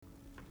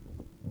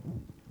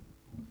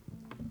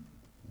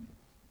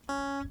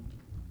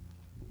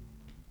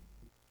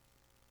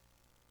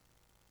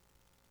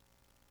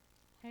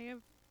Hey,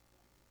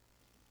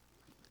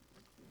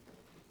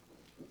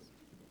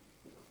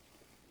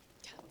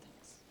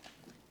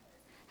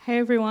 hey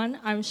everyone,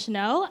 I'm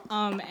Chanel,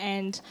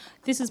 and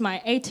this is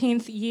my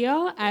 18th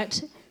year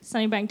at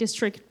Sunnybank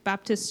District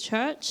Baptist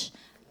Church,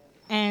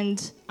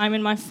 and I'm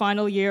in my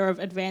final year of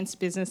advanced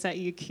business at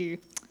UQ.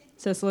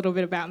 So it's a little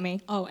bit about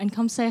me. Oh, and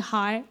come say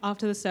hi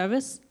after the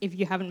service if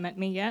you haven't met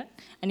me yet,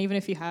 and even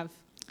if you have.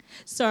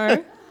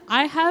 So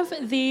I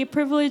have the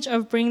privilege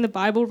of bringing the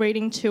Bible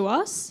reading to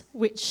us,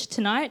 which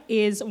tonight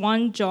is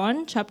 1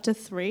 John chapter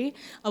 3,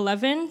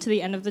 11 to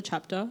the end of the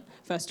chapter,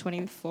 verse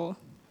 24.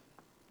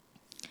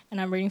 And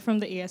I'm reading from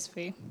the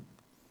ESV.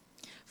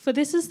 For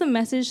this is the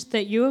message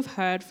that you have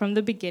heard from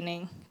the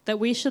beginning, that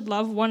we should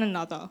love one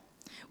another.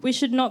 We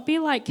should not be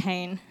like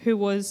Cain, who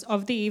was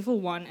of the evil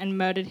one and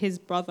murdered his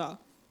brother.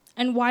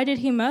 And why did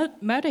he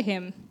murder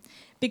him?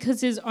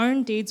 Because his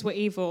own deeds were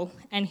evil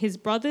and his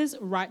brother's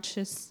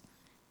righteous.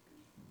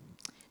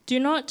 Do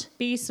not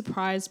be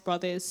surprised,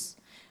 brothers,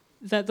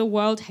 that the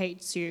world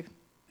hates you.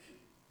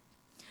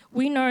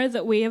 We know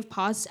that we have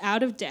passed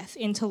out of death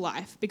into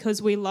life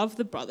because we love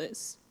the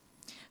brothers.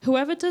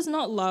 Whoever does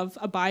not love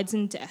abides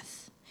in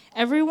death.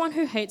 Everyone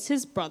who hates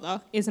his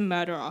brother is a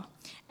murderer,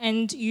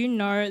 and you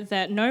know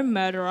that no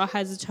murderer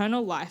has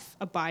eternal life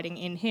abiding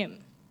in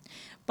him.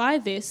 By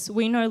this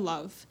we know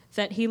love,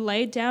 that he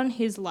laid down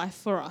his life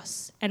for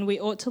us, and we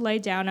ought to lay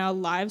down our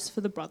lives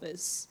for the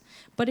brothers.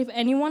 But if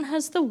anyone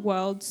has the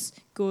world's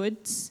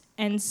goods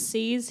and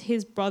sees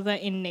his brother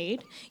in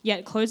need,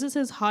 yet closes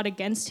his heart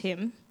against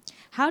him,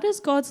 how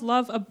does God's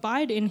love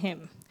abide in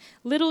him?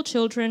 Little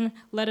children,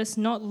 let us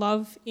not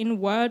love in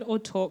word or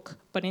talk,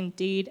 but in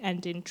deed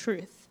and in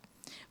truth.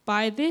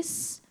 By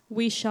this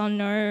we shall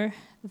know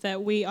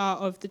that we are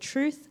of the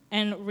truth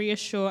and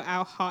reassure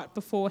our heart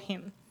before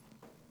him.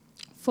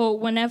 For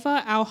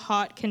whenever our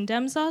heart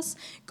condemns us,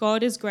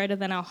 God is greater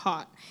than our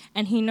heart,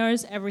 and he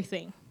knows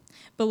everything.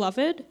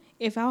 Beloved,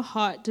 if our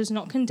heart does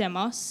not condemn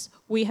us,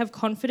 we have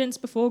confidence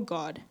before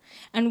God,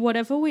 and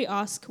whatever we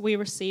ask, we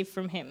receive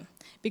from him,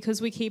 because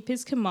we keep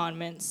his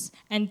commandments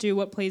and do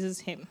what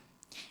pleases him.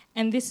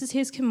 And this is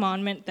his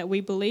commandment, that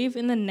we believe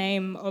in the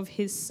name of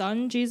his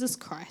Son, Jesus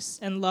Christ,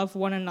 and love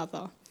one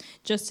another,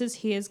 just as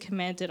he has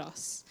commanded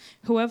us.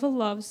 Whoever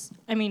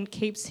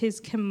keeps his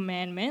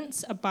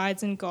commandments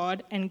abides in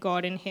God, and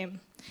God in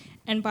him.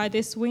 And by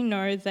this we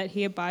know that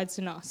he abides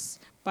in us,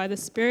 by the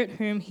Spirit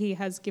whom he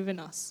has given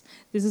us.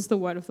 This is the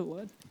word of the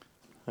Lord.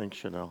 Thanks,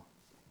 Chanel.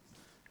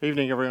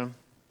 Evening, everyone.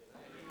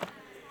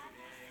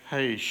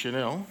 Hey,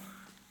 Chanel.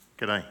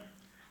 G'day.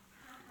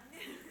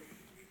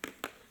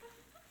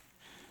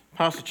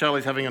 Pastor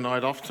Charlie's having a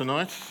night off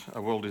tonight,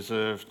 a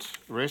well-deserved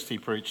rest. He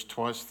preached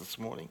twice this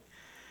morning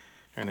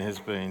and has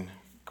been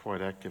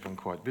quite active and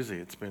quite busy.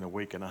 It's been a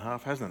week and a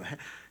half, hasn't it?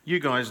 You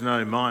guys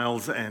know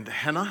Miles and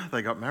Hannah.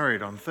 They got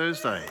married on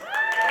Thursday.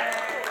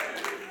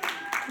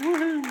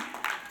 Woohoo!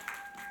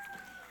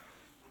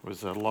 It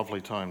was a lovely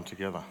time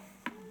together.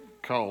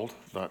 Cold,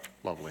 but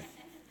lovely.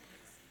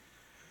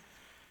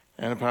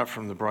 And apart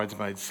from the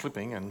bridesmaids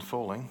slipping and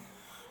falling,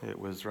 it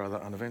was rather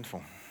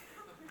uneventful.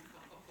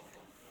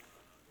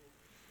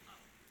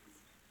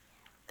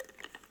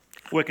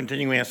 We're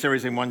continuing our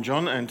series in 1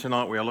 John, and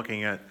tonight we are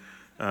looking at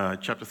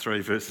chapter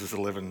 3, verses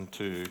 11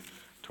 to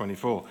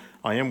 24.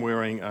 I am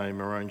wearing a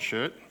maroon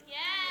shirt.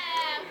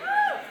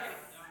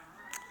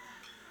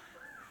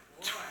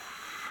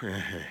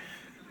 Yeah!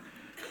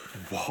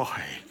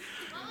 Why?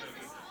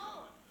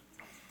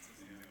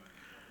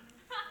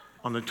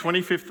 On the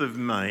 25th of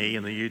May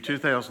in the year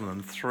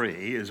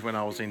 2003 is when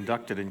I was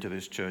inducted into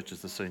this church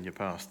as the senior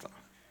pastor,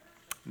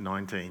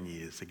 19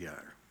 years ago.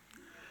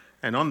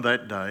 And on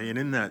that day, and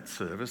in that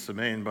service, a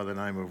man by the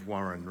name of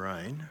Warren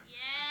Rain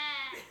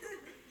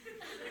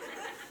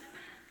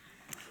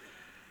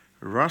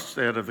rushed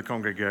out of the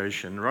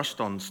congregation,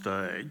 rushed on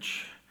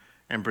stage,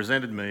 and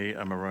presented me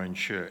a maroon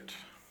shirt.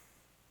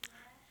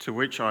 To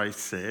which I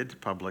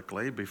said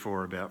publicly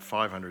before about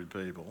 500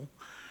 people,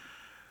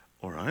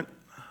 all right,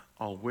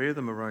 I'll wear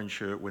the maroon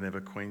shirt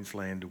whenever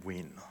Queensland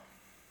win.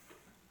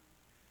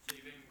 So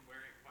you've been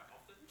wearing it quite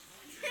often?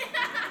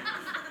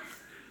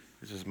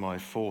 This is my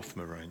fourth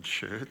maroon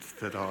shirt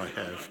that I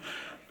have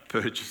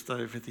purchased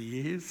over the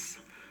years.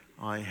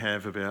 I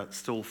have about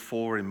still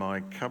 4 in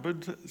my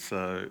cupboard,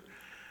 so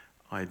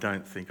I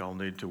don't think I'll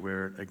need to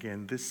wear it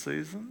again this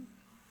season.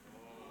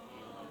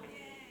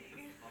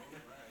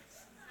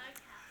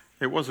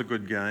 It was a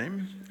good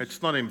game.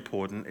 It's not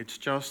important, it's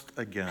just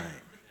a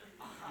game.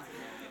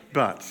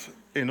 But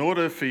in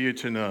order for you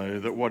to know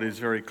that what is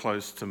very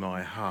close to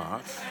my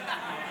heart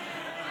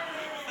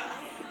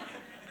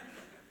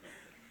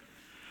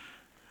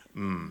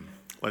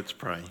let's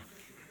pray.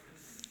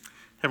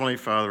 Heavenly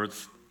Father,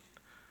 it's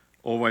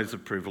always a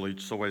privilege,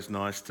 it's always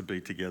nice to be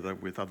together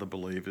with other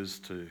believers,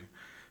 to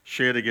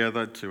share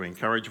together, to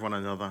encourage one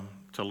another,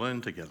 to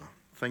learn together.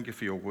 Thank you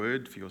for your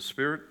word, for your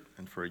spirit,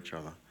 and for each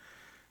other.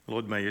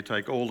 Lord, may you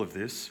take all of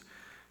this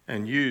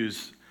and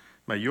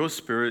may your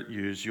spirit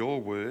use your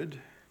word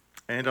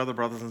and other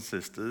brothers and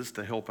sisters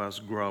to help us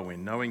grow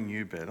in knowing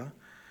you better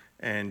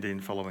and in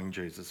following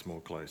Jesus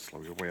more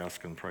closely. We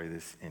ask and pray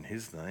this in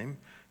his name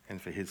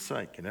and for his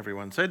sake. And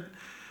everyone said,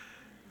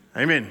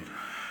 Amen.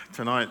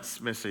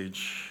 Tonight's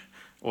message,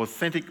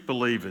 authentic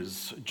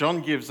believers.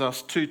 John gives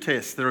us two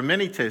tests. There are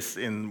many tests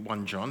in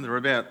 1 John. There are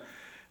about,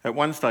 at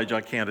one stage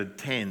I counted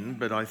 10,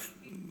 but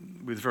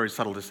with very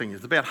subtle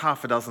distinctions, about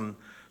half a dozen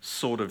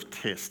sort of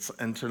tests.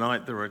 And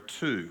tonight there are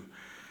two.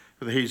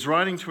 He's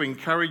writing to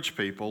encourage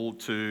people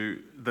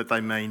that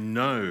they may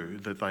know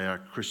that they are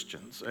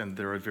Christians, and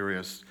there are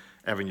various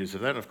avenues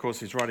of that. Of course,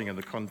 he's writing in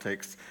the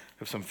context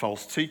of some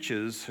false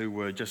teachers who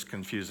were just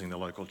confusing the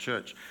local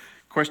church.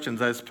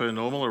 Questions as per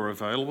normal are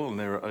available, and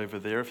they're over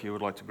there if you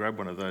would like to grab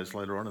one of those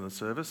later on in the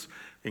service.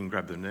 You can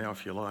grab them now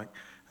if you like,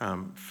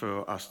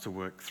 for us to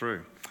work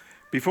through.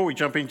 Before we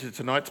jump into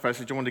tonight's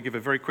passage, I want to give a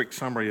very quick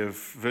summary of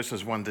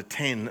verses 1 to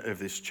 10 of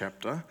this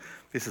chapter.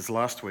 This is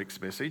last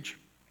week's message.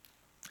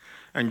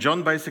 And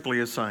John basically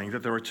is saying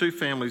that there are two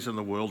families in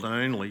the world and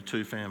only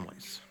two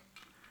families.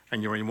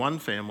 And you're in one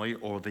family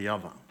or the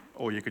other.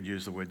 Or you could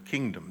use the word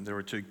kingdom. There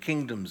are two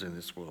kingdoms in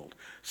this world,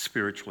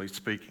 spiritually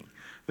speaking.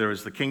 There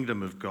is the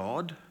kingdom of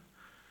God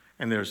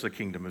and there is the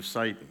kingdom of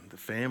Satan. The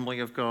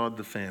family of God,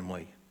 the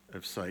family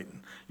of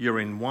Satan. You're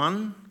in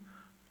one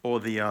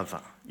or the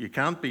other. You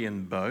can't be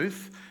in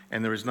both,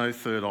 and there is no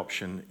third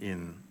option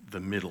in the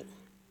middle.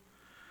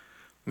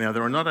 Now,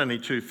 there are not only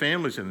two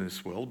families in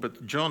this world,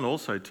 but John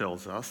also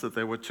tells us that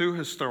there were two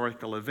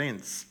historical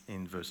events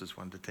in verses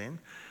 1 to 10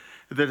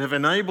 that have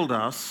enabled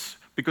us,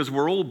 because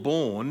we're all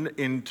born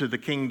into the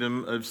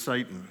kingdom of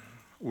Satan.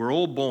 We're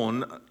all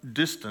born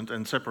distant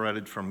and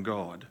separated from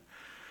God.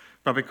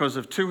 But because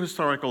of two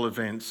historical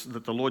events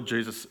that the Lord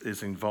Jesus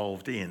is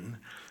involved in,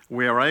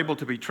 we are able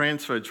to be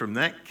transferred from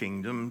that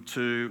kingdom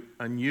to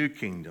a new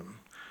kingdom.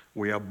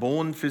 We are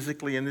born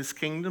physically in this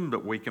kingdom,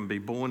 but we can be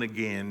born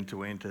again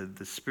to enter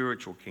the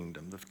spiritual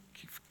kingdom, the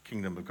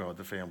kingdom of God,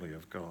 the family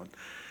of God.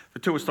 The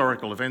two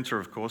historical events are,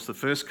 of course, the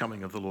first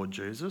coming of the Lord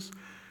Jesus.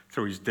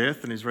 Through his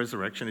death and his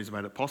resurrection, he's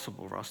made it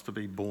possible for us to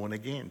be born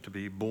again, to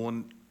be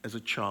born as a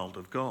child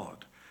of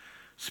God,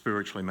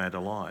 spiritually made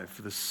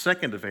alive. The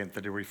second event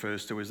that he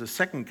refers to is the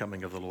second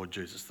coming of the Lord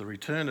Jesus, the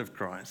return of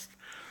Christ,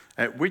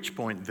 at which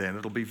point then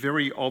it'll be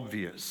very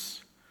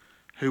obvious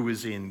who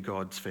is in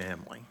God's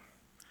family.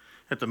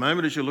 At the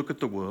moment, as you look at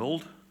the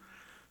world,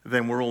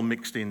 then we're all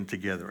mixed in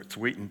together. It's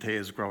wheat and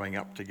tares growing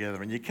up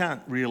together, and you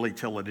can't really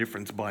tell the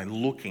difference by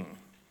looking.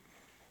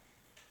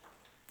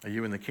 Are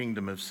you in the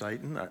kingdom of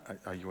Satan?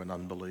 Are you an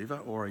unbeliever?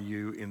 Or are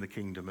you in the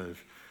kingdom of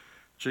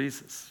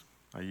Jesus?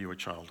 Are you a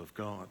child of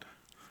God?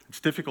 It's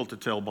difficult to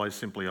tell by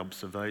simply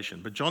observation,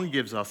 but John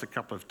gives us a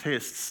couple of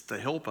tests to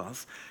help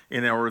us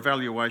in our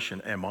evaluation.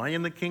 Am I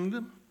in the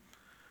kingdom?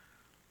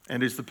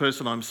 And is the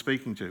person I'm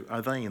speaking to,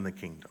 are they in the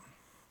kingdom?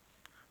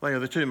 They are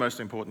the two most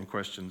important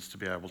questions to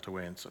be able to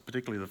answer,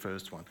 particularly the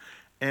first one.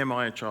 Am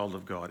I a child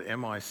of God?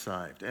 Am I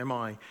saved?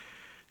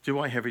 Do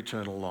I have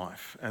eternal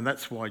life? And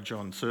that's why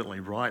John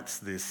certainly writes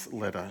this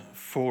letter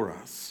for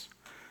us,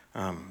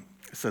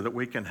 so that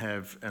we can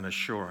have an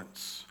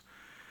assurance.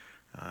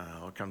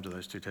 I'll come to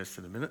those two tests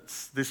in a minute.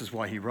 This is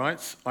why he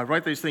writes, I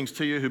write these things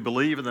to you who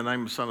believe in the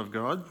name of the Son of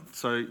God,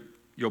 so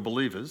you're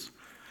believers,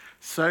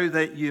 so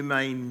that you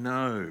may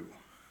know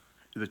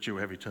that you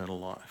have eternal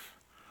life.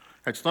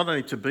 It's not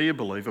only to be a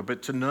believer,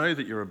 but to know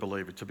that you're a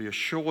believer, to be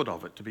assured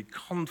of it, to be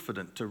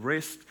confident, to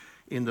rest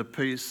in the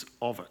peace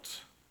of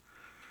it.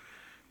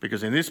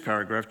 Because in this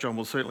paragraph, John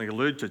will certainly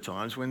allude to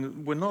times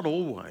when we're not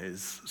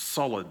always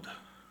solid.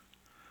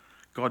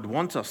 God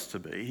wants us to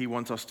be. He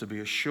wants us to be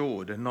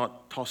assured and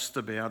not tossed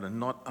about and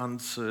not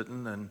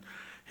uncertain. And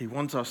he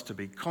wants us to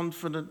be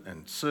confident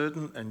and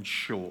certain and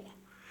sure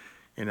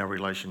in our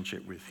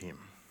relationship with him.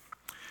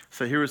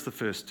 So here is the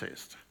first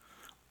test.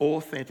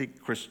 Authentic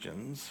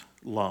Christians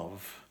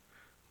love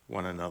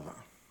one another.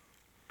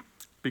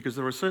 Because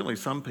there are certainly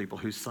some people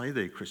who say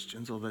they're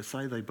Christians, or they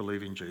say they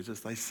believe in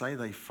Jesus, they say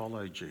they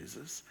follow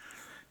Jesus.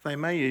 They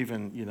may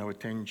even,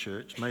 attend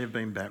church, may have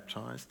been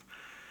baptised.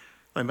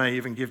 They may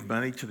even give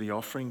money to the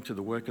offering, to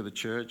the work of the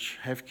church,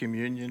 have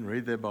communion,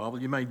 read their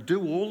Bible. You may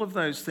do all of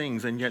those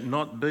things and yet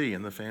not be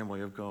in the family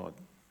of God.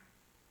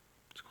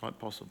 It's quite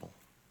possible.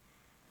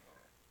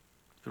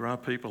 There are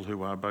people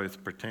who are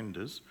both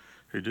pretenders,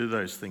 who do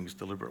those things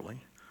deliberately,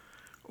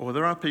 or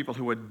there are people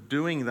who are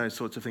doing those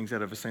sorts of things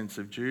out of a sense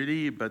of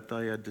duty, but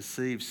they are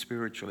deceived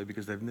spiritually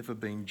because they've never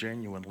been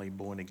genuinely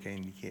born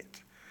again yet.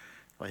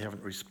 They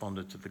haven't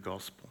responded to the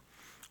gospel.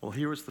 Well,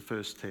 here is the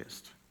first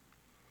test.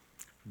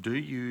 Do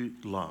you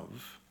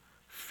love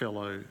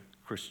fellow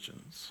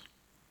Christians?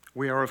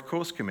 We are, of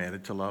course,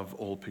 commanded to love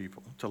all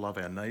people, to love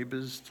our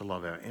neighbours, to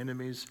love our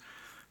enemies.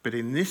 But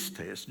in this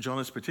test, John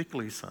is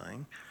particularly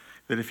saying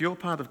that if you're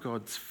part of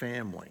God's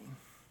family,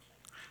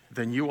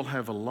 then you will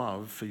have a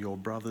love for your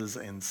brothers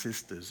and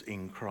sisters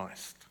in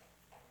Christ.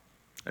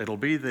 It'll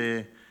be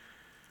there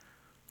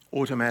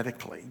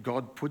automatically.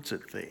 God puts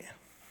it there.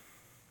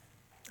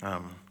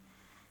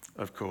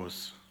 Of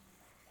course,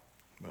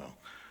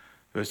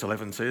 Verse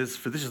 11 says,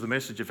 "For this is the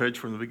message you've heard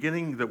from the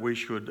beginning, that we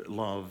should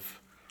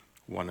love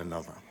one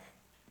another."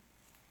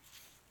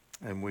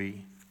 And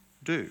we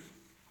do.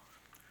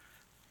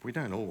 We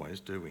don't always,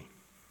 do we?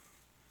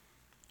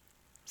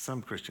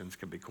 Some Christians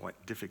can be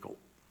quite difficult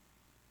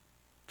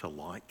to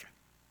like.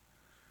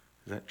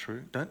 Is that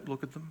true? Don't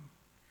look at them.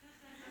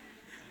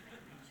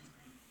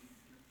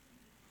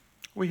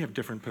 We have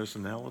different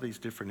personalities,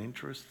 different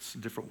interests,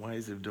 different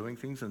ways of doing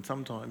things, and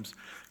sometimes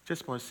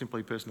just by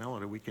simply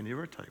personality we can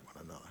irritate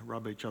one another,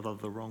 rub each other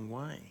the wrong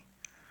way.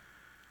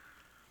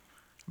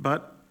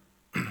 But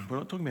we're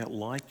not talking about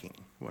liking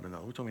one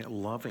another, we're talking about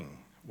loving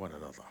one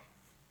another.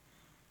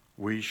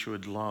 We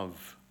should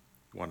love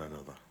one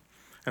another.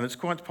 And it's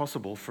quite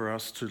possible for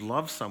us to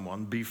love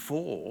someone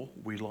before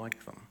we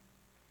like them.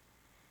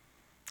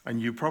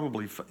 And you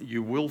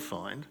will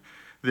find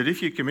that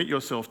if you commit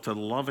yourself to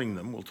loving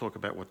them, we'll talk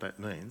about what that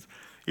means,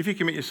 if you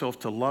commit yourself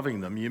to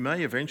loving them, you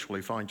may eventually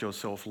find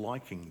yourself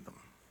liking them.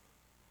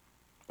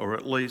 Or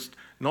at least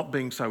not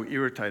being so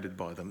irritated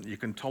by them, you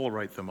can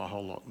tolerate them a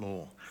whole lot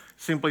more,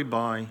 simply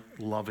by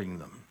loving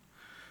them.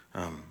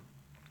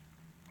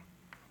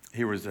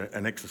 Here is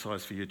an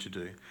exercise for you to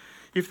do.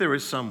 If there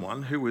is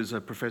someone who is a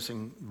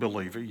professing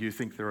believer, you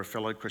think they're a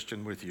fellow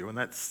Christian with you, and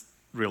that's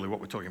really what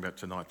we're talking about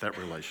tonight, that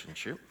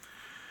relationship,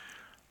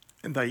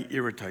 and they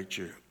irritate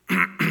you,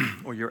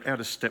 or you're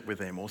out of step with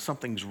them, or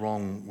something's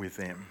wrong with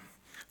them.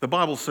 The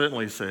Bible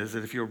certainly says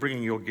that if you're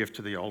bringing your gift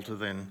to the altar,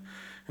 then,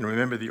 and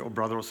remember that your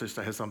brother or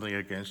sister has something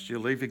against you,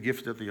 leave the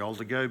gift at the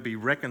altar, go be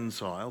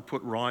reconciled,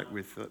 put right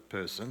with that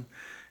person,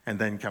 and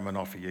then come and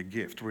offer your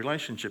gift.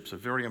 Relationships are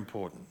very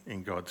important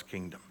in God's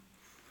kingdom.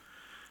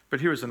 But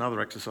here is another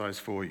exercise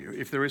for you.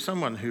 If there is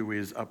someone who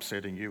is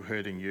upsetting you,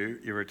 hurting you,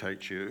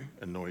 irritates you,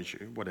 annoys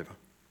you, whatever,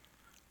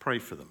 pray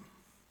for them.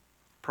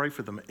 Pray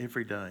for them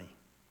every day.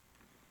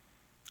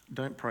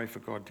 Don't pray for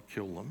God to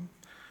kill them.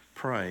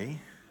 Pray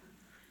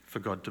for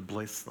God to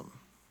bless them.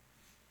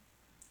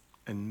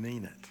 And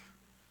mean it.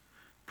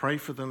 Pray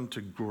for them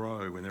to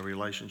grow in their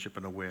relationship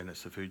and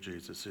awareness of who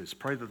Jesus is.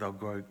 Pray that they'll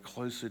grow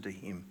closer to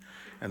him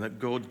and that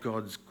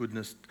God's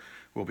goodness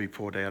will be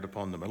poured out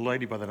upon them. A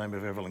lady by the name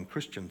of Evelyn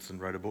Christensen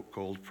wrote a book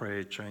called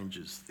Prayer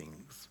Changes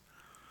Things.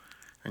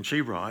 And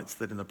she writes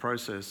that in the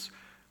process,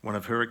 one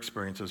of her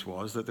experiences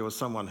was that there was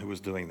someone who was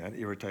doing that,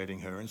 irritating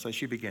her, and so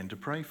she began to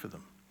pray for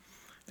them.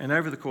 And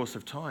over the course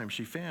of time,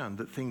 she found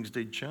that things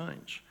did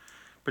change.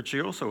 But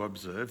she also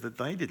observed that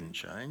they didn't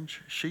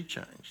change, she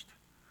changed.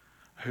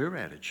 Her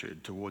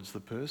attitude towards the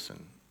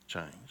person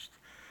changed.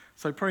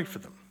 So pray for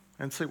them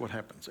and see what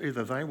happens.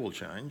 Either they will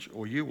change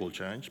or you will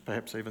change,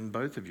 perhaps even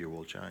both of you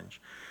will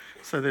change.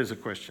 So there's a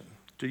question.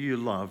 Do you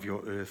love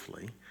your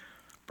earthly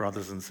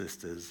brothers and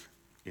sisters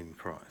in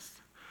Christ?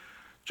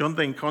 John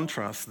then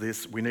contrasts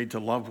this, we need to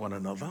love one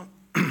another,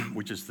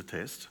 which is the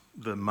test,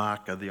 the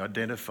marker, the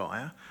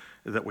identifier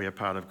that we are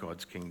part of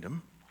God's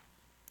kingdom,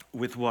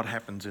 with what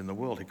happens in the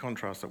world. He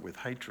contrasts it with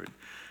hatred.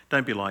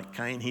 Don't be like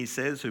Cain, he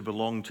says, who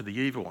belonged to the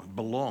evil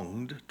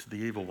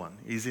one.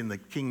 He's in the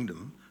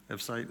kingdom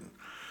of Satan.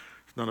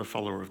 He's not a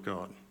follower of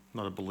God,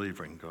 not a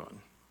believer in God.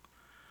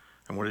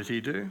 And what did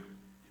he do?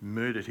 He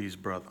murdered his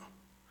brother.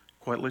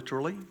 Quite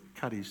literally,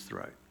 cut his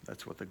throat.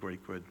 That's what the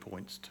Greek word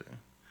points to.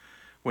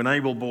 When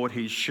Abel brought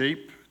his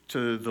sheep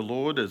to the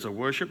Lord as a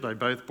worship, they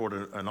both brought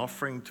an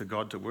offering to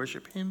God to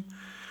worship him.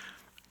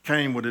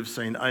 Cain would have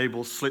seen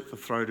Abel slit the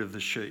throat of the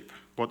sheep.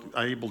 What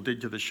Abel did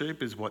to the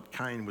sheep is what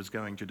Cain was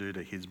going to do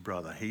to his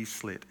brother. He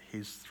slit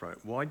his throat.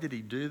 Why did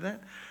he do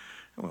that?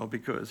 Well,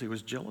 because he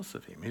was jealous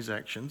of him. His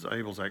actions,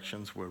 Abel's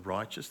actions, were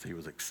righteous. He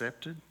was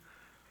accepted.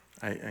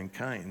 And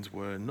Cain's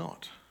were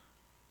not.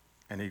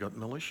 And he got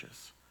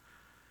malicious.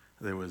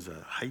 There was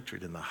a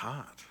hatred in the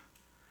heart.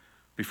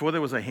 Before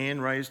there was a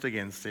hand raised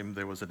against him,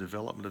 there was a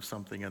development of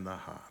something in the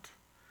heart.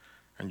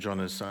 And John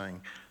is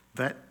saying,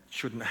 that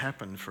shouldn't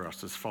happen for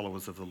us as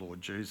followers of the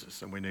Lord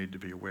Jesus, and we need to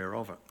be aware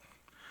of it.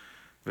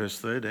 Verse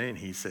 13,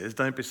 he says,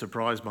 don't be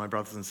surprised, my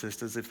brothers and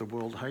sisters, if the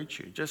world hates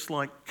you. Just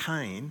like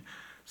Cain,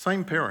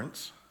 same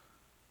parents,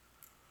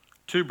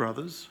 two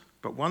brothers,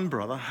 but one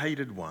brother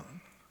hated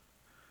one.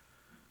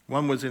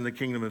 One was in the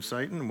kingdom of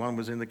Satan, one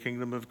was in the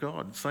kingdom of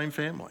God. Same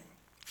family.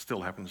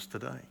 Still happens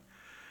today.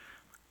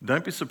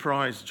 Don't be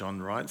surprised,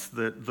 John writes,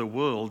 that the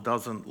world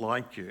doesn't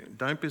like you.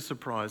 Don't be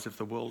surprised if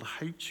the world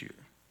hates you.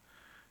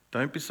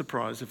 Don't be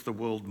surprised if the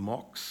world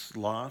mocks,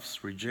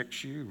 laughs,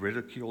 rejects you,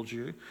 ridicules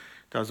you,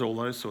 does all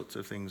those sorts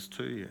of things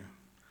to you.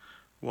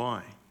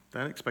 Why?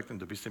 Don't expect them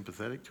to be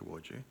sympathetic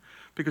towards you.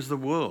 Because the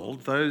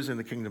world, those in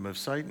the kingdom of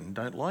Satan,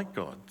 don't like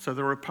God. So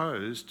they're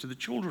opposed to the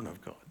children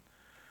of God.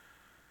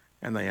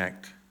 And they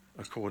act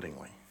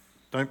accordingly.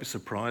 Don't be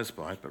surprised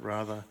by it, but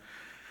rather,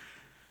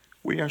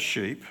 we are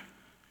sheep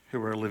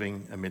who are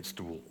living amidst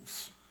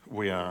wolves.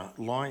 We are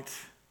light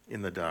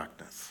in the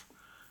darkness.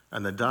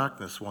 And the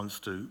darkness wants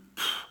to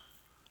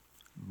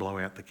blow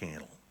out the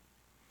candle.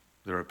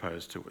 They're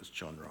opposed to us,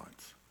 John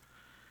writes.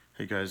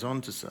 He goes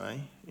on to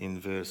say in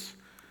verse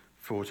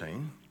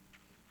 14,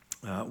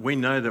 we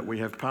know that we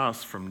have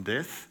passed from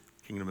death,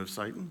 kingdom of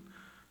Satan,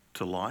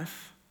 to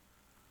life,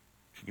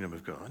 kingdom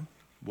of God.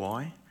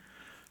 Why?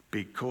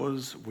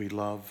 Because we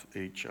love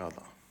each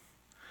other.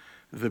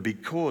 The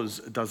because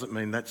doesn't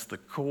mean that's the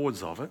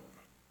cause of it.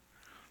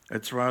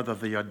 It's rather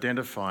the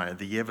identifier,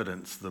 the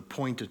evidence, the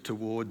pointer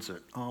towards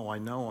it. Oh, I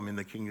know I'm in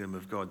the kingdom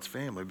of God's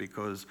family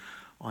because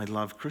I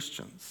love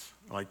Christians.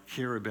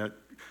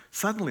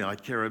 Suddenly I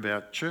care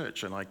about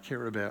church, and I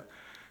care about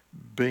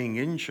being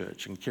in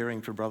church and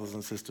caring for brothers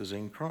and sisters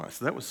in Christ.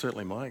 That was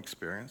certainly my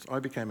experience. I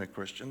became a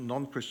Christian,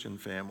 non-Christian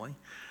family,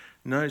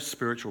 no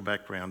spiritual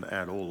background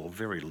at all, or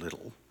very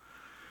little.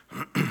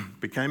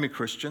 Became a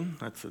Christian,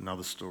 that's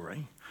another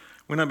story.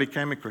 When I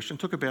became a Christian, it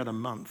took about a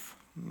month,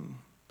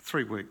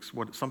 3 weeks,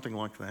 something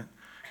like that.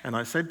 And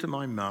I said to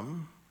my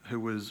mum, who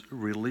was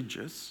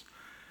religious,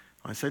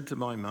 I said to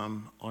my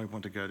mum, I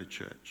want to go to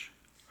church.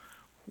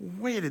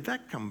 Where did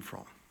that come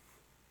from?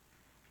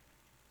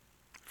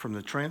 From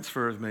the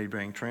transfer of me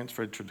being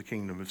transferred from the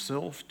kingdom of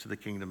self to the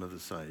kingdom of the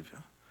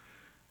Saviour.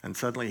 And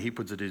suddenly he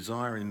puts a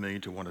desire in me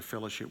to want to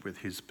fellowship with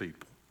his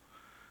people.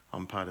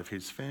 I'm part of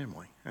his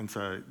family. And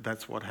so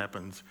that's what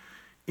happens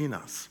in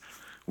us.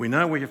 We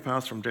know we have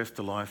passed from death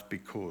to life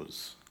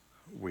because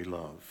we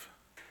love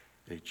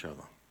each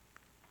other.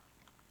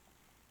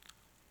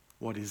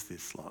 What is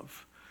this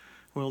love?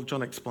 Well,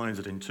 John explains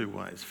it in 2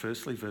 ways.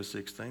 Firstly, verse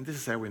 16, this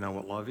is how we know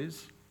what love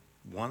is.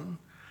 1,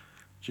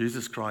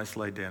 Jesus Christ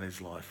laid down his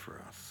life for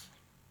us.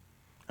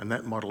 And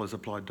that model is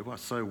applied to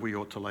us. So we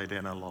ought to lay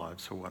down our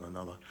lives for one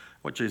another.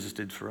 What Jesus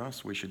did for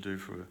us, we should do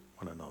for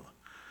one another.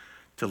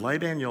 To lay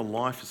down your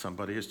life for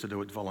somebody is to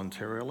do it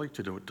voluntarily,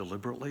 to do it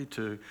deliberately,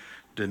 to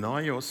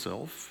deny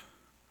yourself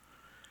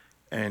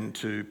and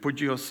to put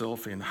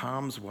yourself in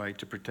harm's way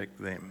to protect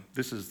them.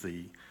 This is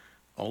the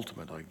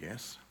ultimate, I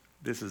guess.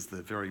 This is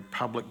the very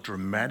public,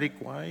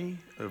 dramatic way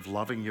of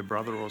loving your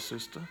brother or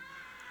sister.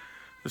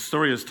 The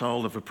story is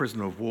told of a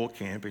prisoner of war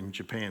camp in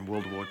Japan,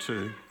 World War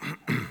II,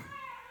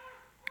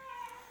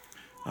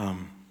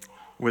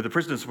 where the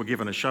prisoners were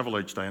given a shovel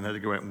each day and had to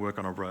go out and work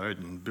on a road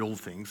and build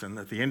things. And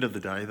at the end of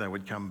the day, they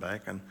would come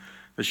back and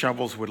the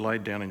shovels were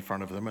laid down in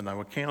front of them and they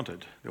were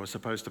counted. There were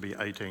supposed to be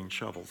 18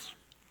 shovels.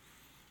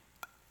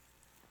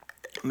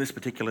 On this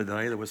particular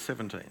day, there were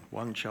 17.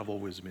 One shovel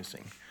was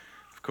missing.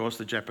 Of course,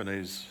 the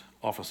Japanese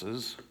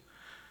officers,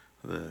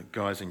 the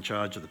guys in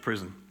charge of the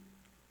prison,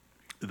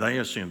 they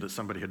assumed that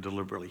somebody had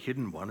deliberately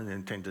hidden one and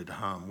intended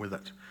harm with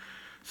it.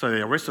 So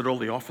they arrested all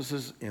the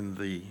officers in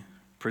the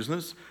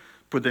prisoners,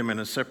 put them in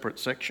a separate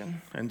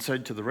section, and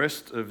said to the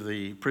rest of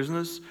the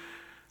prisoners,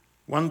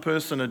 1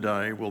 person a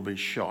day will be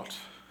shot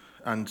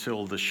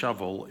until the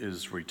shovel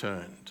is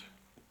returned.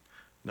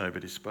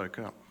 Nobody spoke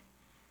up.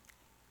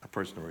 A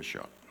prisoner is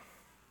shot.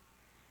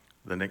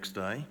 The next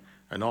day,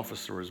 an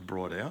officer is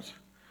brought out,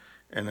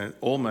 and then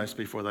almost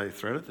before they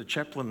thread it, the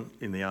chaplain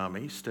in the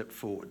army stepped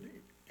forward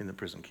in the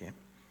prison camp,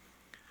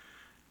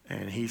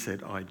 and he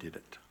said, I did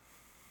it.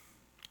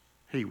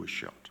 He was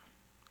shot,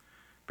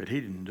 but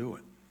he didn't do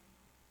it.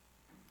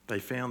 They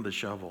found the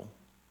shovel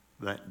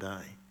that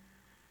day,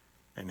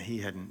 and he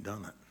hadn't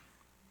done it.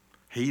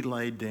 He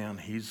laid down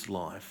his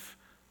life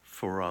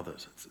for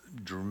others. It's a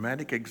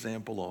dramatic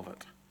example of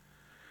it.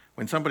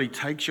 When somebody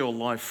takes your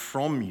life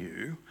from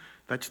you,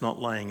 that's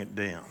not laying it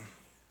down.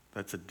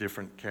 That's a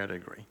different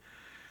category.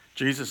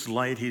 Jesus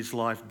laid his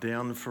life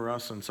down for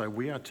us, and so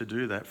we are to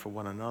do that for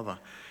one another.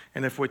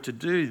 And if we're to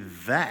do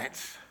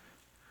that,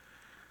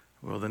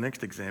 well, the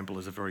next example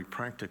is a very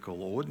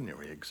practical,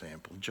 ordinary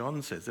example.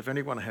 John says, if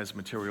anyone has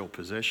material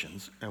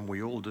possessions, and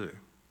we all do,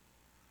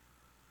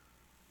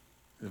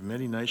 of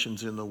many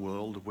nations in the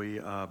world, we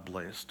are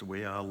blessed,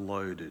 we are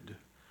loaded,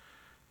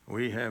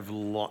 we have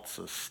lots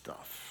of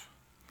stuff.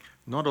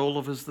 Not all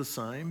of us the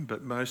same,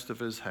 but most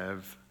of us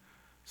have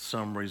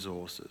some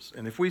resources.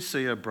 And if we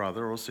see a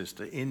brother or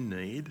sister in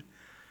need,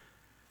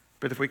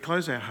 but if we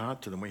close our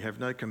heart to them, we have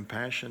no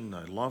compassion,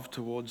 no love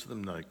towards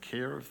them, no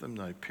care of them,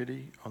 no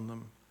pity on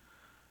them,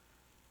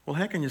 well,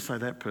 how can you say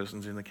that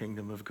person's in the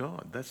kingdom of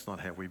God? That's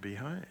not how we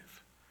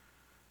behave.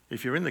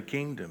 If you're in the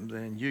kingdom,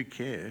 then you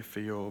care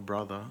for your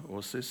brother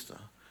or sister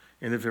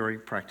in a very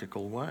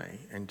practical way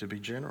and to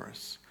be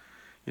generous.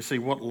 You see,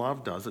 what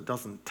love does, it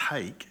doesn't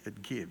take,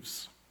 it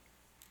gives.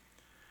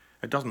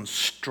 It doesn't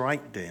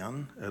strike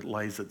down, it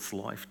lays its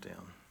life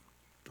down.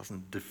 It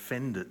doesn't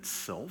defend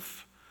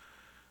itself,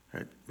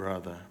 it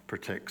rather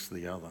protects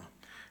the other.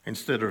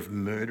 Instead of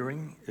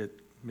murdering, it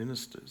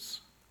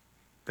ministers.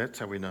 That's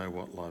how we know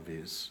what love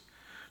is.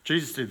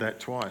 Jesus did that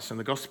twice. In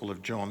the Gospel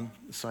of John,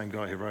 the same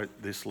guy who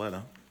wrote this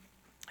letter,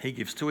 he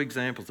gives 2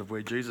 examples of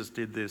where Jesus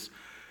did this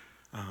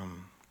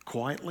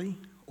quietly,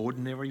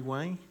 ordinary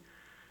way.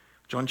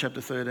 John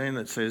chapter 13,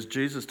 it says,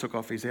 Jesus took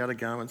off his outer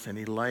garments and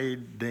he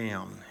laid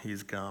down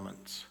his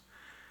garments.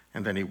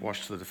 And then he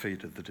washed the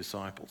feet of the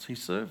disciples. He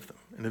served them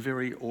in a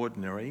very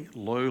ordinary,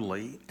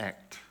 lowly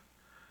act.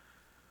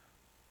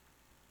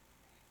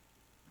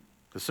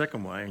 The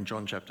second way, in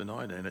John chapter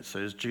 19, it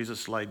says,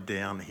 Jesus laid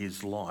down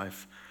his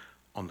life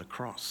on the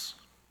cross.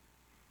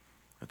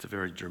 That's a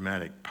very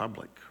dramatic,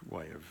 public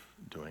way of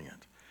doing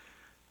it.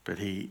 But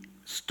he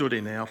stood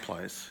in our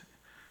place,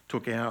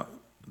 took our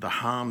the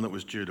harm that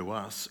was due to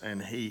us,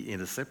 and he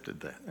intercepted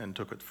that and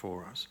took it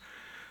for us.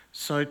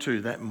 So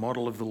too, that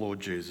model of the Lord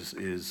Jesus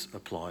is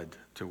applied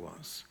to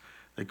us.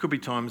 There could be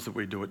times that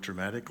we do it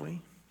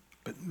dramatically,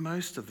 but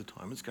most of the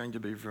time it's going to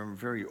be from a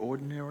very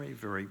ordinary,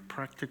 very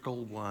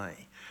practical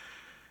way.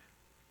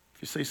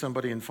 If you see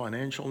somebody in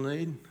financial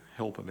need,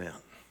 help them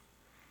out.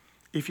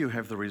 If you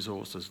have the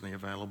resources and the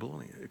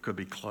availability, it could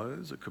be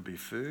clothes, it could be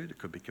food, it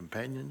could be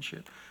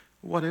companionship,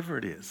 whatever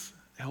it is,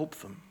 help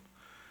them.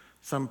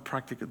 Some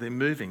practical, they're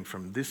moving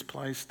from this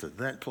place to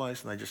that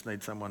place and they just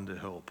need someone to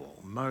help, or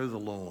mow the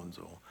lawns,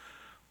 or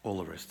all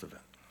the rest of it.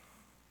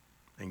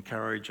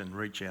 Encourage and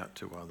reach out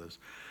to others.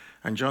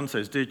 And John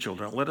says, "Dear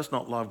children, let us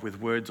not love with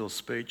words or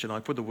speech," and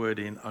I put the word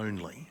in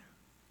only,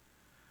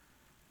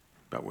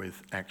 but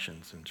with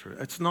actions and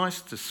truth. It's nice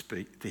to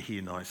speak, to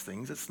hear nice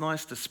things. It's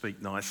nice to speak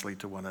nicely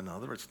to one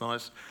another. It's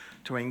nice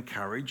to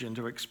encourage and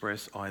to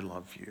express, "I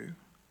love you."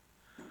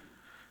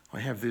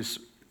 I have this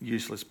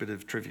useless bit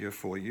of trivia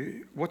for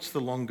you. What's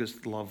the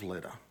longest love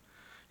letter?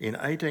 In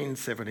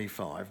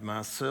 1875,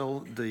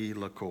 Marcel de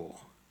Lacour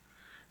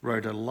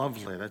wrote a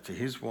love letter to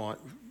his wife,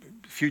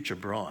 future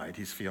bride,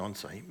 his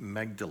fiancée,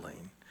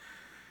 Magdalene.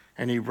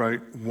 And he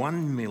wrote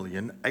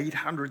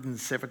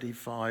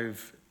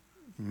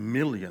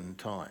 1,875,000,000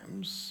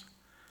 times,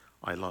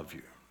 "I love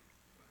you."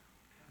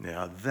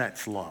 Now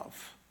that's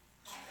love.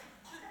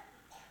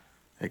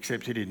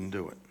 Except he didn't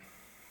do it.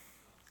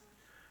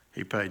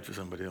 He paid for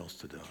somebody else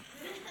to do it.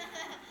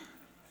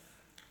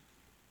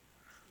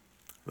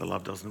 The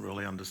love doesn't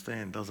really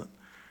understand, does it?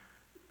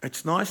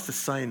 It's nice to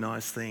say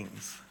nice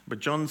things, but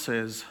John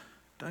says,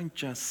 don't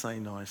just say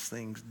nice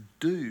things,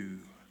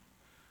 do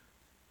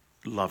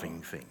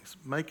loving things.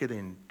 Make it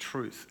in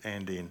truth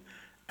and in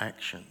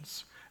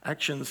actions.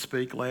 Actions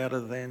speak louder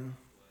than...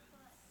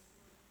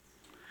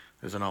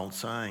 There's an old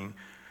saying,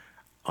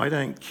 "I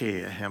don't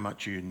care how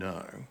much you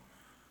know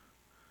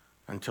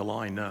until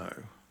I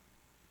know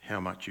how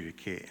much you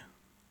care."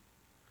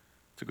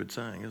 It's a good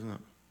saying, isn't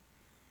it?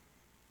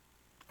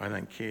 I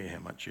don't care how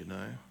much you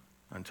know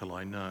until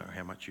I know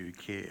how much you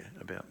care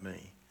about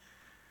me.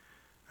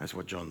 That's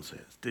what John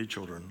says. Dear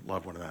children,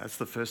 love one another. That's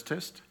the first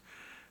test,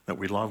 that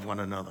we love one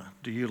another.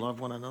 Do you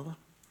love one another?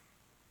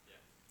 Yeah.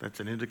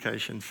 That's an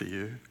indication for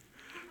you.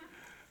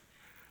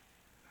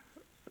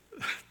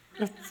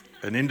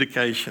 An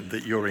indication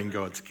that you're in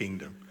God's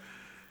kingdom.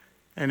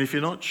 And if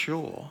you're not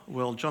sure,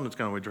 well, John is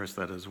going to address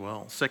that as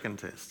well. Second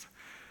test.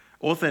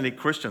 Authentic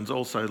Christians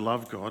also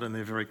love God and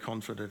they're very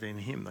confident in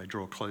him. They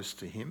draw close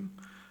to him,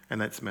 and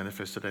that's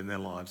manifested in their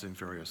lives in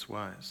various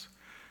ways.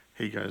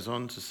 He goes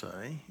on to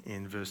say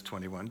in verse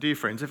 21, "Dear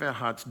friends, if our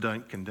hearts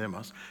don't condemn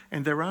us,"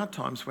 and there are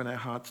times when our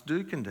hearts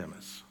do condemn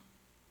us.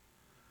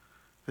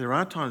 There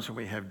are times when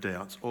we have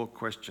doubts or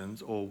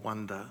questions or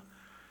wonder.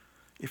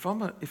 If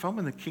I'm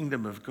in the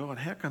kingdom of God,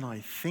 how can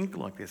I think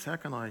like this? How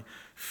can I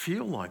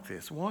feel like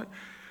this? Why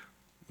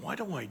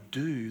do I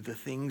do the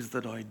things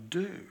that I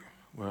do?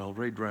 Well,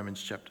 read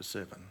Romans chapter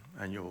 7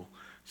 and you'll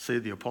see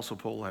the Apostle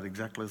Paul had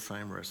exactly the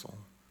same wrestle.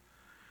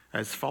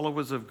 As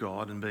followers of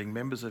God and being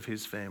members of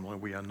his family,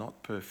 we are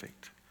not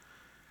perfect.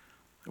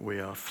 We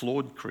are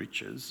flawed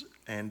creatures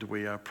and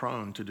we are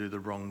prone to do the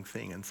wrong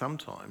thing. And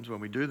sometimes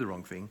when we do the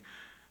wrong thing,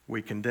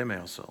 we condemn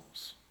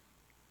ourselves.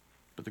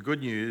 But the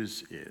good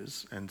news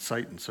is, and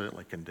Satan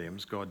certainly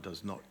condemns, God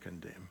does not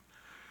condemn.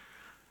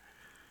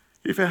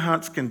 If our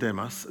hearts condemn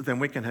us, then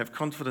we can have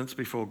confidence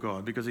before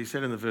God, because he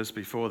said in the verse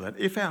before that,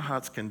 if our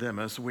hearts condemn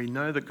us, we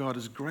know that God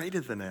is greater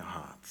than our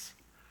hearts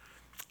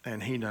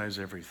and he knows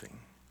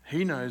everything.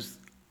 He knows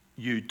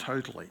you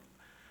totally.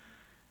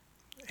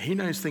 He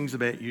knows things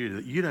about you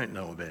that you don't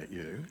know about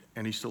you,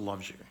 and he still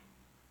loves you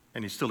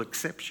and he still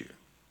accepts you.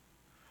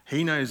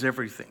 He knows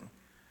everything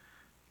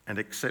and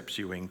accepts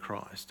you in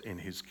Christ, in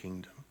his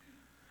kingdom.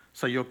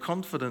 So your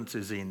confidence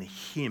is in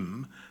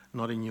him,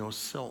 not in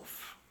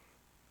yourself.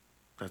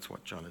 That's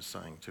what John is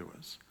saying to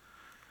us.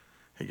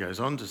 He goes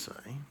on to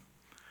say,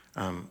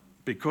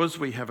 because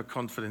we have a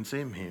confidence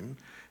in him,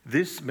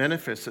 this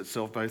manifests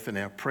itself both in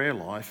our prayer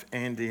life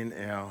and in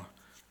our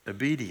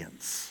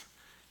obedience.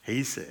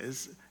 He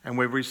says, and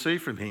we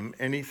receive from him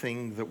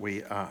anything that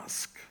we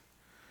ask.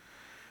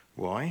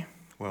 Why?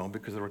 Well,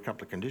 because there are a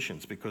couple of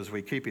conditions. Because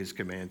we keep his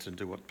commands and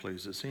do what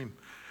pleases him.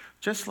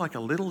 Just like a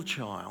little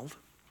child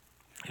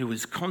who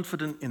is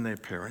confident in their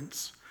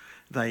parents,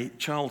 the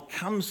child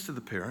comes to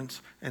the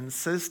parents and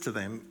says to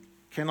them,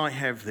 can I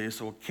have this,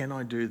 or can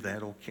I do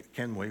that, or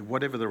can we,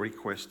 whatever the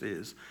request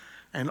is.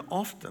 And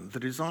often the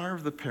desire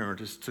of the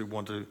parent is to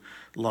want to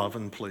love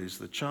and please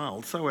the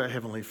child. So our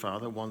Heavenly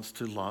Father wants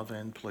to love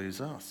and please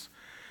us.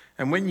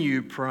 And when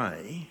you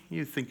pray,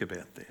 you think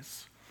about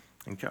this.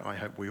 And I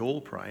hope we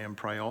all pray and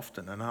pray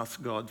often and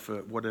ask God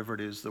for whatever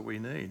it is that we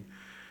need.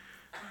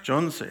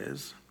 John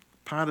says,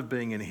 part of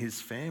being in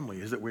his family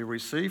is that we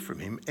receive from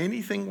him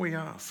anything we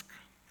ask.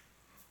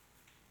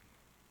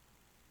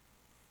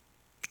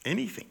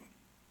 Anything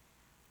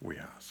we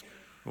ask.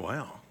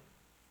 Wow.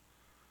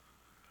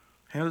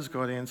 How does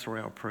God answer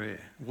our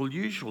prayer? Well,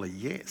 usually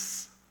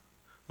yes,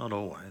 not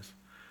always.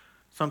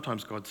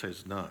 Sometimes God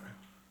says no.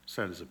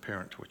 Say it as a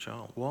parent to a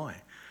child.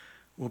 Why?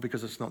 Well,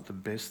 because it's not the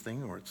best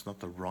thing or it's not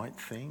the right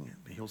thing.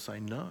 He'll say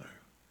no.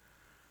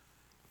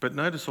 But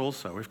notice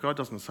also, if God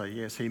doesn't say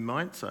yes, he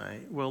might say,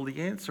 well, the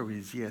answer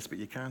is yes, but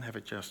you can't have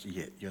it just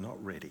yet. You're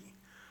not ready.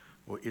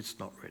 Or it's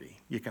not ready.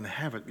 You can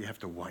have it, but you have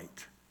to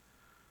wait.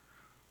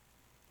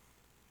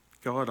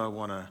 God, I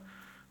want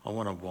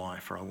a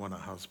wife or I want a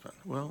husband.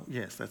 Well,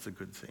 yes, that's a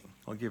good thing.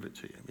 I'll give it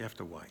to you. You have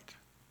to wait.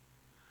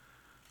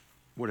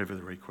 Whatever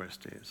the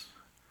request is.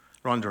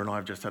 Rhonda and I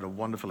have just had a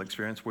wonderful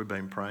experience. We've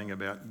been praying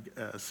about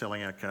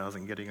selling our cars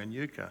and getting a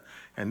new car.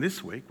 And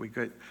this week we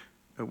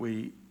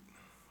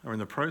are in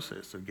the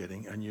process of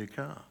getting a new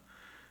car.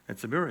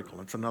 It's a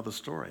miracle. It's another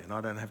story. And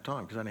I don't have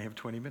time because I only have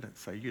 20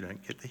 minutes, so you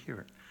don't get to hear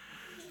it.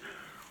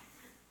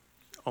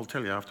 I'll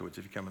tell you afterwards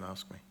if you come and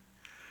ask me.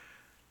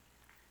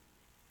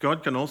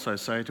 God can also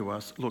say to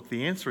us, look,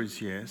 the answer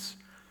is yes,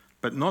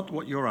 but not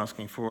what you're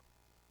asking for.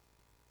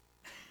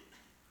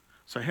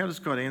 So how does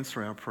God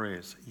answer our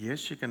prayers?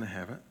 Yes, you can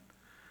have it.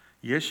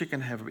 Yes, you can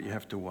have it, but you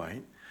have to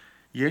wait.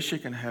 Yes, you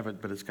can have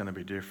it, but it's going to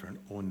be different,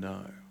 or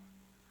no.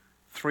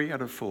 3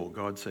 out of 4,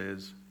 God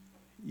says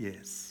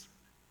yes.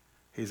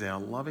 He's our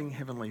loving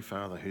Heavenly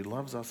Father who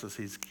loves us as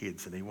his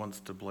kids and he wants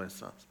to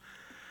bless us.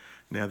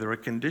 Now, there are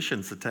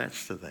conditions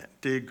attached to that.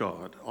 Dear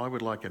God, I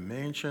would like a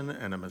mansion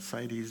and a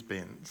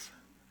Mercedes-Benz.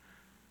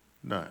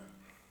 No.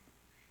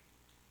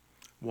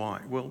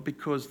 Why? Well,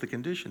 because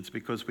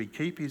we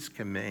keep his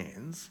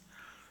commands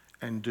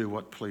and do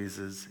what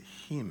pleases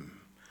him.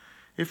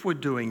 If we're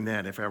doing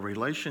that, if our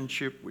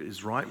relationship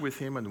is right with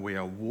him and we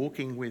are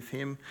walking with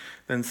him,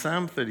 then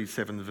Psalm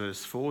 37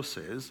 verse 4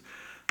 says,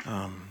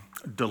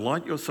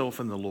 delight yourself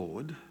in the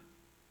Lord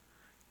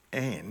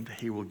and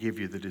he will give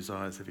you the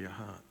desires of your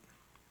heart.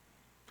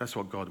 That's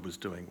what God was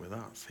doing with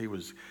us. He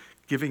was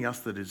giving us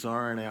the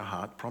desire in our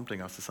heart,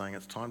 prompting us to saying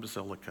it's time to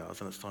sell the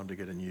cars and it's time to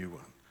get a new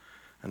one,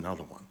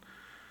 another one.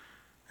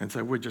 And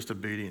so we're just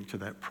obedient to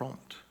that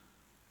prompt.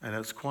 And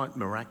it's quite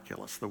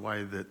miraculous the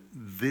way that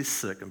this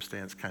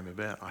circumstance came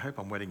about. I hope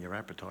I'm whetting your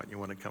appetite and you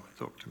want to come and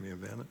talk to me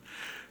about it.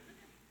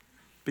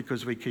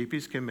 Because we keep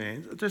his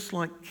commands, just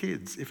like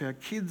kids. If our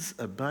kids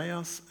obey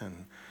us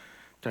and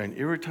don't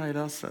irritate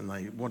us and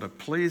they want to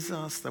please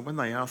us, then when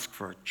they ask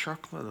for a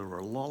chocolate or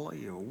a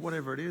lolly or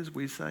whatever it is,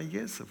 we say,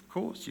 yes, of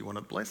course, you want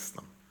to bless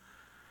them.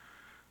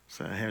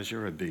 So how's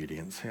your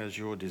obedience? How's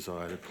your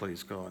desire to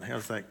please God?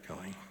 How's that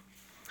going?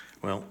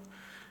 Well,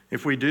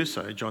 if we do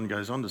so, John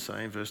goes on to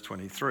say in verse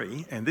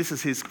 23, and this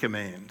is his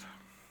command.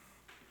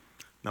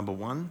 Number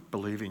 1,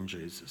 believe in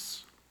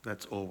Jesus.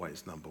 That's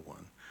always number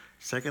 1.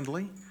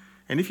 Secondly,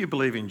 and if you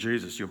believe in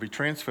Jesus, you'll be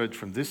transferred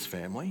from this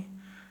family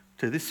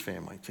to this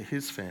family, to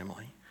his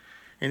family.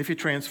 And if you're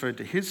transferred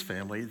to his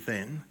family,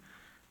 then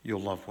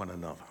you'll love one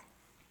another.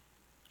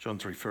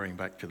 John's referring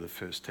back to the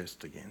first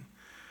test again,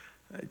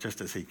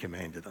 just as he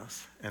commanded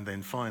us. And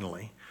then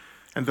finally,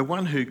 and the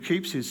one who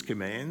keeps his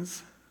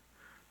commands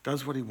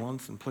does what he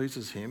wants and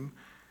pleases him.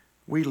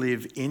 We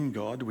live in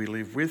God, we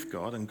live with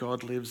God, and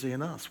God lives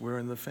in us. We're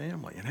in the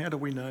family. And how do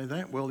we know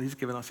that? Well, he's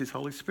given us his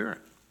Holy Spirit.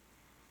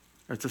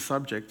 It's a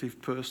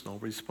subjective, personal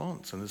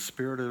response, and the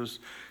Spirit is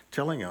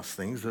telling us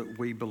things that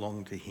we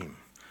belong to him.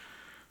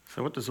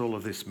 So what does all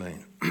of this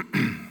mean?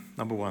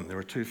 Number 1, there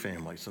are 2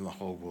 families in the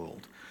whole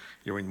world.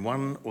 You're in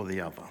one or the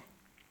other.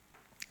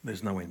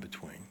 There's no in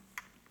between.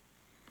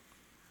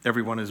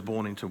 Everyone is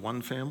born into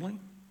one family,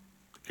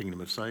 the kingdom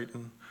of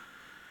Satan,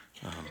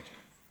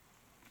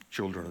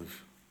 children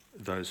of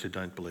those who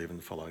don't believe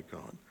and follow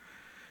God.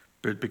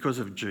 But because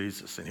of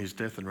Jesus and his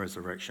death and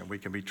resurrection, we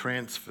can be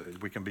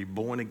transferred, we can be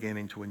born again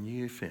into a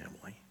new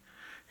family.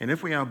 And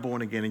if we are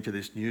born again into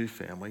this new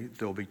family,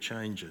 there'll be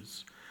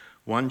changes.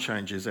 One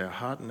change is our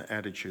heart and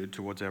attitude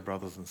towards our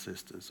brothers and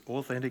sisters.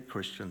 Authentic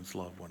Christians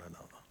love one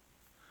another.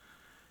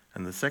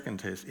 And the second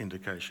test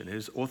indication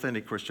is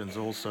authentic Christians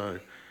also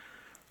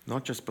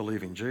not just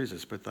believe in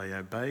Jesus, but they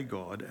obey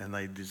God and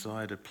they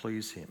desire to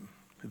please him.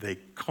 They're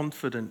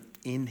confident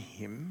in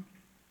him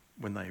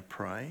when they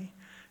pray,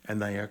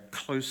 and they are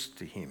close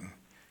to him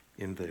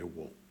in their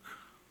walk.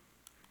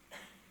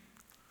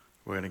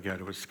 We're going to go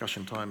to a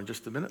discussion time in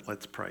just a minute.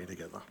 Let's pray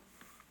together.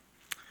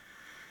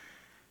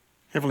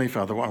 Heavenly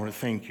Father, I want to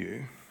thank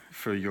you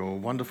for your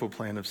wonderful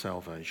plan of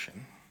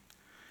salvation,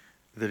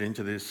 that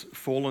into this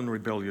fallen,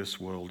 rebellious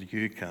world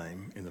you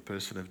came in the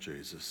person of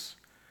Jesus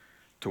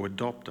to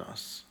adopt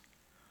us,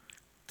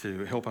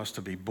 to help us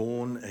to be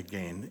born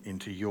again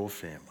into your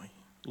family.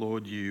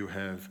 Lord, you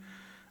have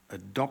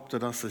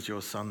adopted us as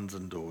your sons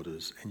and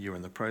daughters, and you're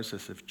in the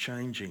process of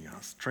changing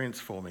us,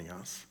 transforming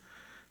us,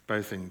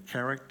 both in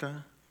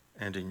character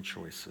and in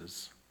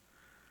choices.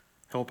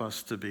 Help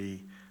us to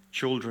be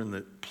children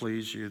that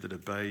please you, that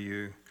obey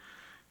you,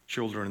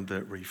 children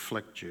that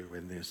reflect you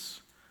in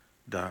this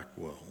dark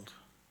world.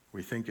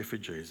 We thank you for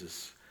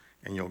Jesus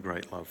and your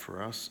great love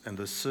for us and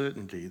the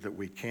certainty that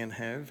we can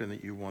have and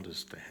that you want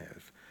us to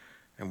have.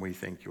 And we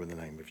thank you in the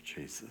name of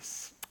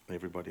Jesus.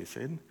 Everybody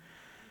said,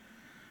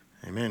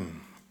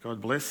 amen. God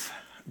bless.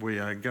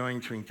 I'm going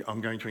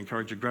to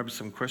encourage you to grab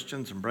some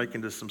questions and break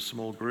into some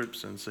small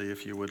groups and see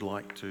if you would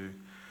like to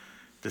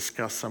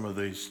discuss some of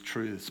these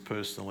truths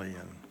personally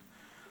and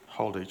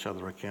hold each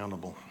other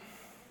accountable.